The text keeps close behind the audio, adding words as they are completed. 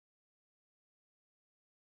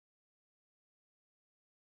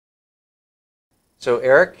So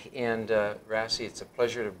Erik and Rassie, it's a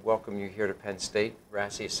pleasure to welcome you here to Penn State.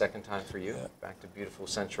 Rassie, a second time for you, back to beautiful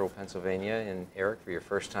central Pennsylvania. And Erik, for your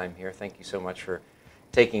first time here, thank you so much for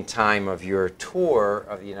taking time of your tour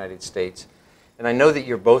of the United States. And I know that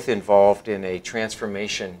you're both involved in a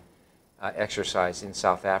transformation exercise in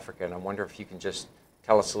South Africa, and I wonder if you can just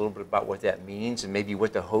tell us a little bit about what that means and maybe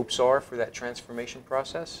what the hopes are for that transformation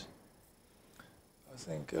process. I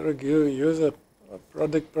think, Erik, you're the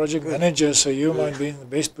project manager, so you might be in the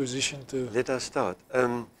best position to... Let us start.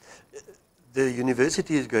 The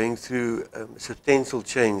university is going through substantial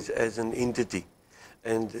change as an entity,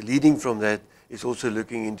 and leading from that is also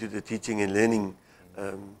looking into the teaching and learning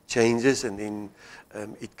changes, and then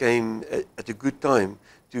it came at a good time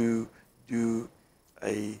to do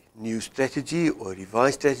a new strategy or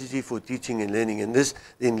revised strategy for teaching and learning, and this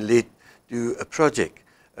then led to a project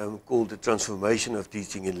called the Transformation of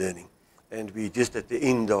Teaching and Learning. And we're just at the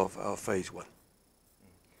end of our phase 1.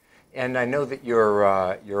 And I know that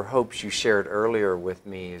your hopes you shared earlier with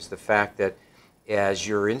me is the fact that as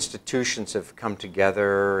your institutions have come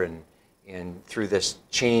together and through this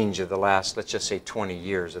change of the last, let's just say 20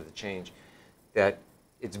 years of the change, that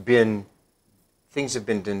things have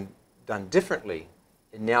been done differently.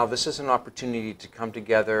 And now this is an opportunity to come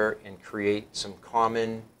together and create some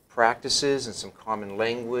common practices and some common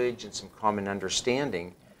language and some common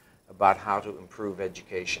understanding about how to improve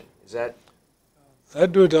education. Is that?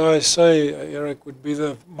 That would, I say, Erik, would be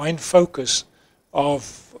the main focus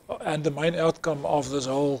of, and the main outcome of this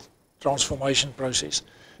whole transformation process.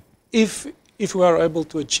 If we are able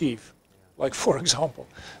to achieve, like for example,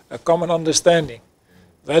 a common understanding,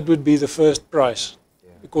 that would be the first prize.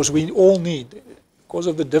 Because we all need, because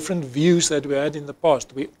of the different views that we had in the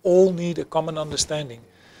past, we all need a common understanding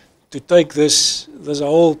to take this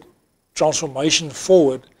whole transformation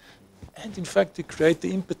forward, and in fact to create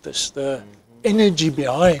the impetus, the energy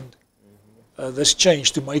behind this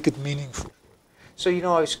change to make it meaningful. So, you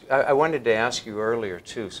know, I wanted to ask you earlier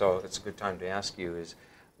too, so it's a good time to ask you,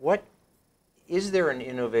 is there an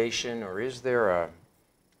innovation, or is there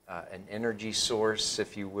an energy source,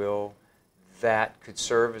 if you will, that could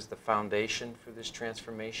serve as the foundation for this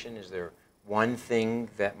transformation? Is there one thing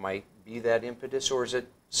that might be that impetus, or is it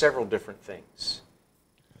several different things?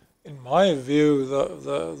 In my view,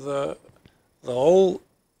 the whole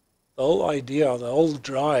idea, the whole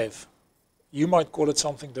drive, you might call it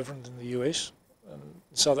something different in the US. In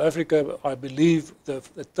South Africa, I believe the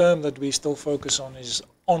term that we still focus on is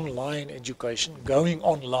online education, going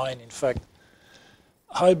online, in fact,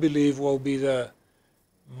 I believe will be the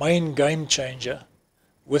main game changer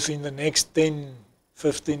within the next 10,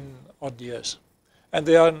 15 odd years. And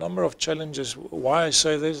there are a number of challenges. Why I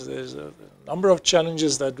say this, there's a number of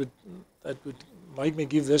challenges that would make me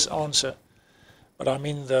give this answer. But I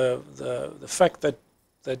mean the fact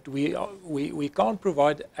that we can't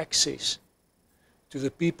provide access to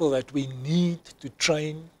the people that we need to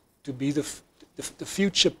train to be the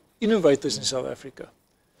future innovators in South Africa.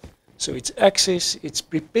 So it's access, it's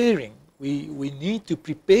preparing. We need to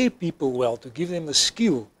prepare people well, to give them the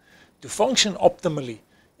skill to function optimally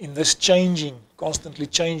in this changing, constantly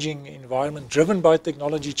changing environment driven by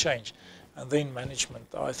technology change. And then management.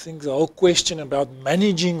 I think the whole question about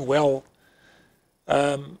managing well,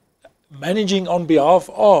 managing on behalf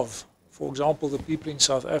of, for example, the people in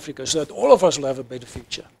South Africa, so that all of us will have a better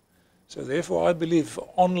future. So therefore I believe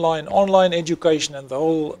online education and the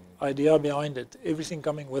whole idea behind it, everything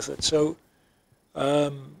coming with it. So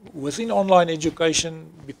within online education,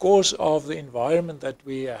 because of the environment that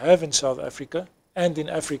we have in South Africa and in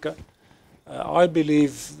Africa, I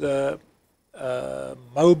believe the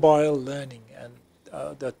mobile learning and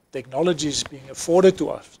the technologies being afforded to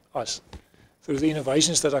us through the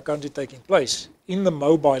innovations that are currently taking place in the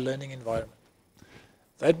mobile learning environment.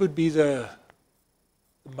 That would be the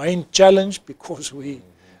main challenge, because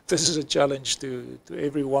this is a challenge to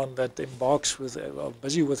everyone that embarks with,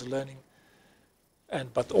 busy with learning,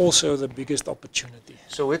 but also the biggest opportunity.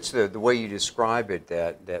 So it's the way you describe it,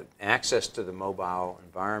 that access to the mobile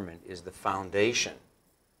environment is the foundation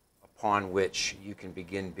upon which you can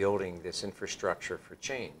begin building this infrastructure for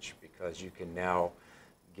change, because you can now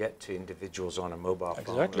get to individuals on a mobile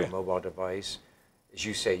phone or a mobile device. As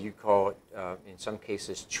you say, you call it, in some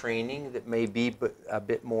cases, training that may be a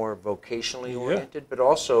bit more vocationally oriented, but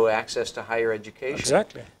also access to higher education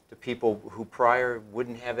to people who prior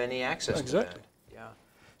wouldn't have any access to that. Yeah.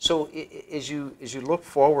 So as you look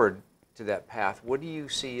forward to that path, what do you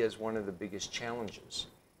see as one of the biggest challenges?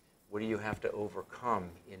 What do you have to overcome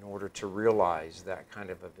in order to realize that kind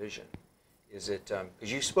of a vision? Is it,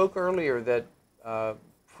 because you spoke earlier that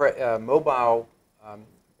mobile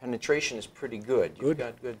penetration is pretty good. You've Good.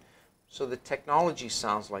 got good. So the technology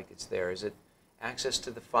sounds like it's there. Is it access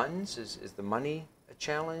to the funds? Is the money a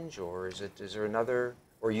challenge, or is there another?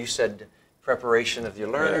 Or you said preparation of your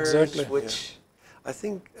learners, exactly. which I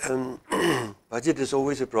think budget is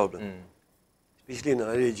always a problem, especially in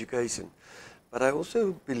higher education. But I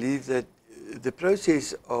also believe that the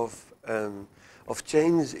process of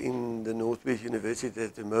change in the Northwest University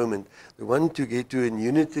at the moment, the one to get to a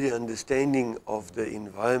unitary understanding of the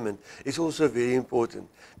environment, is also very important,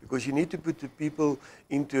 because you need to put the people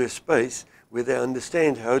into a space where they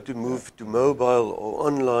understand how to move to mobile or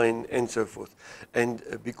online and so forth. And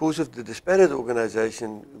because of the disparate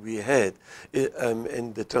organization we had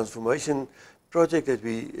and the transformation project that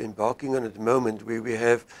we're embarking on at the moment, where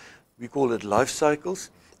we call it life cycles,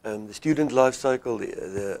 the student life cycle,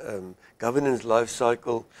 the governance life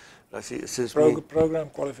cycle, Rassie assists me. Program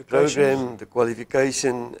qualifications. Program, the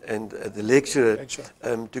qualification, and the lecturer,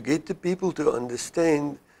 to get the people to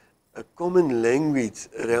understand a common language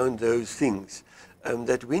around those things,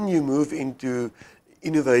 that when you move into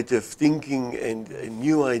innovative thinking and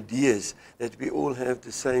new ideas, that we all have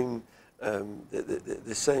the same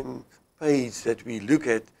the same page that we look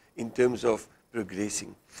at in terms of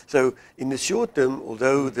progressing. So in the short term,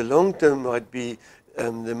 although the long term might be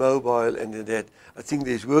the mobile and that, I think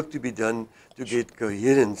there's work to be done to get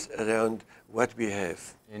coherence around what we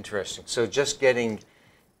have. interesting. So just getting,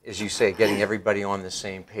 as you say, getting everybody on the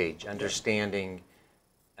same page, understanding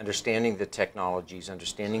the technologies,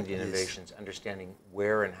 understanding the innovations, understanding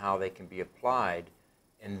where and how they can be applied,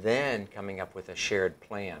 and then coming up with a shared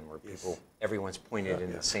plan where people, everyone's pointed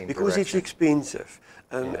in the same because direction. it's expensive,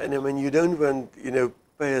 and I mean, you don't want,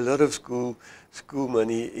 pay a lot of school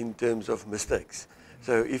money in terms of mistakes.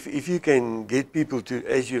 So if you can get people to,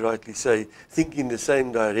 as you rightly say, think in the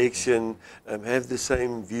same direction, have the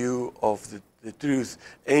same view of the truth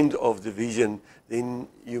and of the vision, then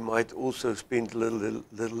you might also spend a little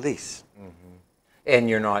less. And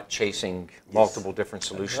you're not chasing multiple different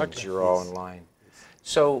solutions, Exactly. you're all in line.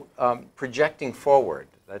 So projecting forward,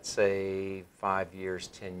 let's say 5 years,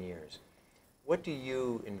 10 years, what do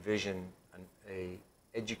you envision an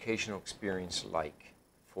educational experience like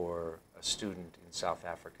for a student in South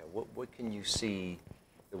Africa? What can you see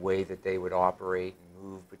the way that they would operate and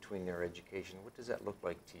move between their education? What does that look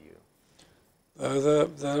like to you?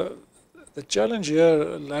 The challenge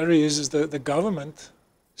here, Larry, is the government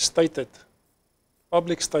stated,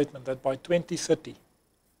 public statement, that by 2030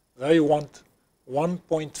 they want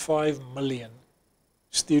 1.5 million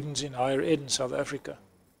students in higher ed in South Africa.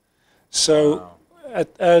 So Wow.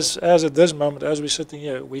 as at this moment, as we're sitting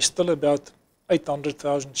here, we're still about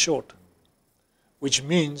 800,000 short, which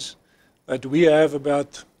means that we have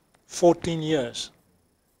about 14 years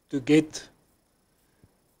to get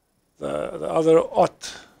the other odd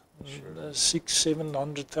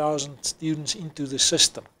 600,000-700,000 students into the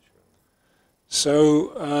system.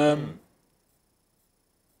 So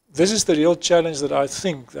this is the real challenge that I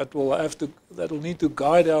think that will need to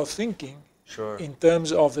guide our thinking in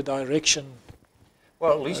terms of the direction.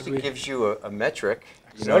 Well, at least it gives you a metric.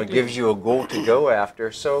 Exactly. It gives you a goal to go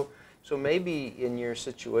after. So maybe in your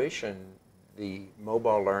situation, the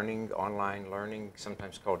mobile learning, online learning,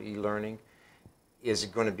 sometimes called e-learning, is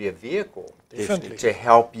going to be a vehicle Definitely. to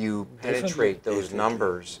help you penetrate Definitely. those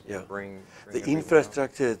numbers. Yeah. And bring The everyone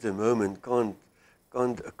infrastructure at the moment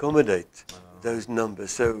can't accommodate those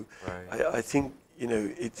numbers. So Right. I think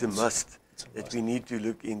it's a must that we need to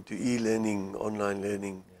look into e-learning, online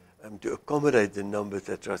learning, to accommodate the numbers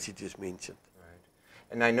that Rassie just mentioned. Right.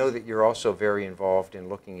 And I know that you're also very involved in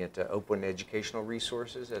looking at open educational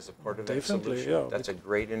resources as a part of that Definitely, solution. yeah. That's a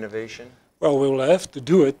great innovation. Well, we will have to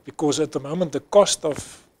do it because at the moment the cost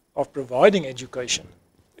of providing education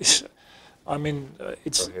is, I mean,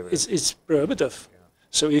 it's prohibitive. Yeah.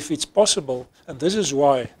 So if it's possible, and this is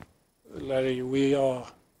why, Larry, we are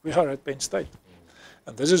at Penn State,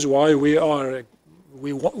 and this is why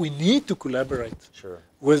we need to collaborate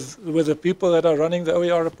with the people that are running the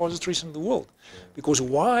OER repositories in the world, because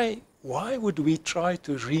why would we try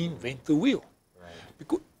to reinvent the wheel? Right.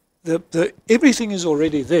 Because everything is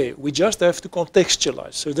already there. We just have to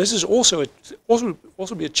contextualize. So this is also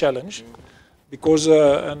be a challenge, because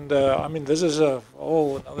I mean, this is a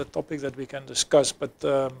whole another topic that we can discuss. But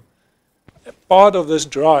part of this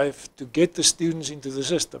drive to get the students into the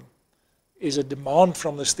system is a demand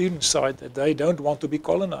from the student side that they don't want to be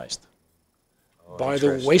colonized by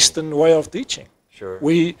the Western way of teaching. Sure.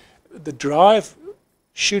 The drive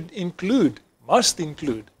must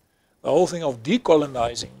include the whole thing of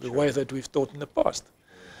decolonizing the way that we've taught in the past.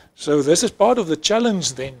 So this is part of the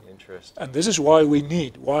challenge then interest. And this is why we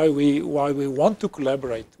need, why we want to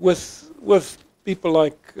collaborate with people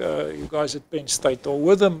like you guys at Penn State or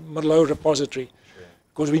with the Merlot repository. Sure.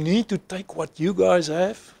 Because we need to take what you guys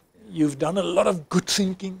have. You've done a lot of good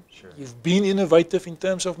thinking. Sure. You've been innovative in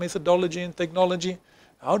terms of methodology and technology.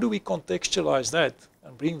 How do we contextualize that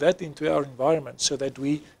and bring that into our environment so that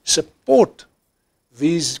we support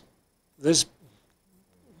this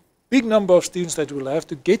big number of students that will have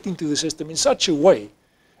to get into the system in such a way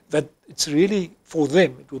that it's really, for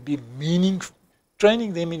them, it will be meaningful,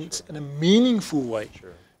 training them in a meaningful way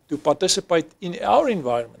Sure. to participate in our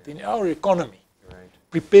environment, in our economy, Right.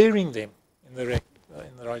 preparing them in the right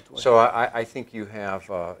way. So I think you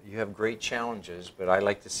have great challenges, but I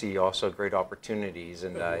like to see also great opportunities,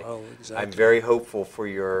 and Well, exactly. I'm very hopeful for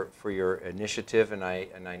your initiative, and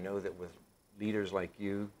I know that with leaders like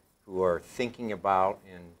you who are thinking about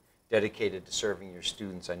and dedicated to serving your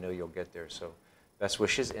students, I know you'll get there. So best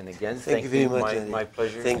wishes, and again, thank you very much, my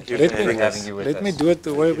pleasure. Thank you for for having having us. you with us. Let me do it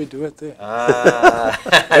the way we do it there.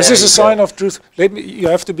 This This is a sign of truth. You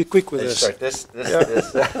have to be quick with this. This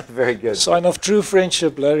very good. Sign of true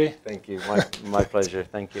friendship, Larry. Thank you. My pleasure.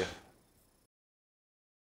 Thank you.